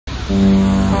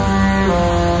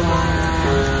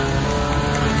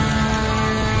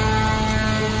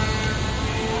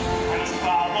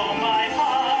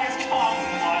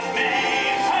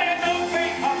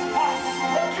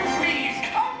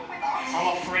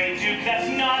That's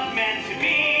not meant to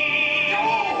be.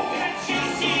 Oh, I'm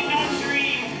chasing a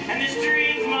dream, and this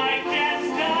dream's my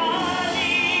destiny.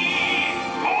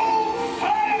 Oh,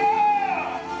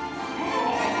 fire!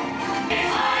 His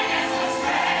highness was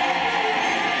red,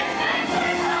 and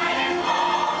his highness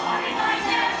all, if I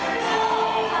never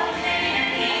know how to sing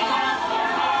and he calls for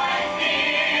how I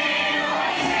feel.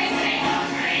 I'm chasing a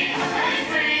dream, and this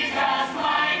dream's just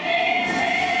my name.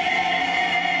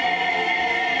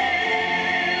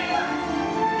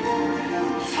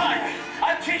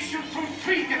 I've chased you through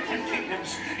 3 different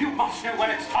kingdoms. You must know when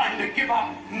it's time to give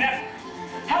up. Never.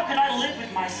 How could I live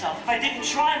with myself if I didn't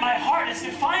try my hardest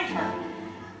to find her?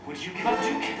 Would you give up,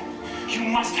 Duke? You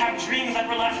must have dreams that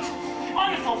were left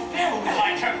unfulfilled.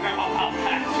 I don't know about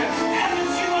that.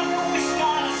 Haven't you wished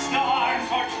on a star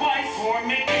once or twice for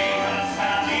making a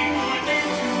sally good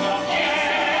to the place?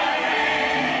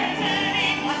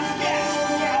 Anyone's guess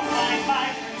where I'll find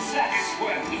my princess?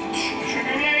 Well, each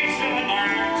generation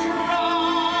learns to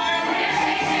rhyme. We're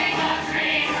chasing a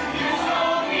dream, you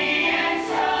sold me and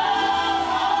so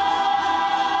on.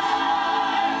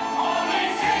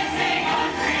 Always chasing a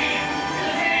dream, the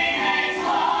dream is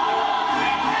long.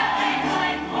 We're having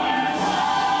like one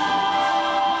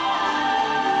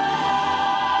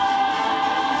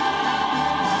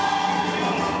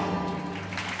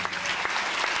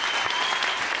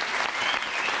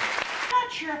Not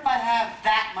sure if I have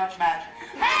that much magic.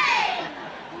 Hey!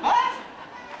 What?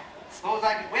 Suppose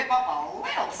I could whip up a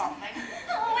little something.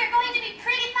 Oh, we're going to be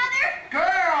pretty, Mother?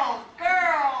 Girls!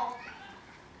 Girls!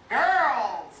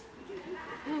 Girls!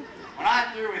 When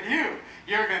I'm through with you,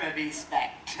 you're gonna be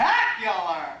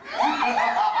spectacular!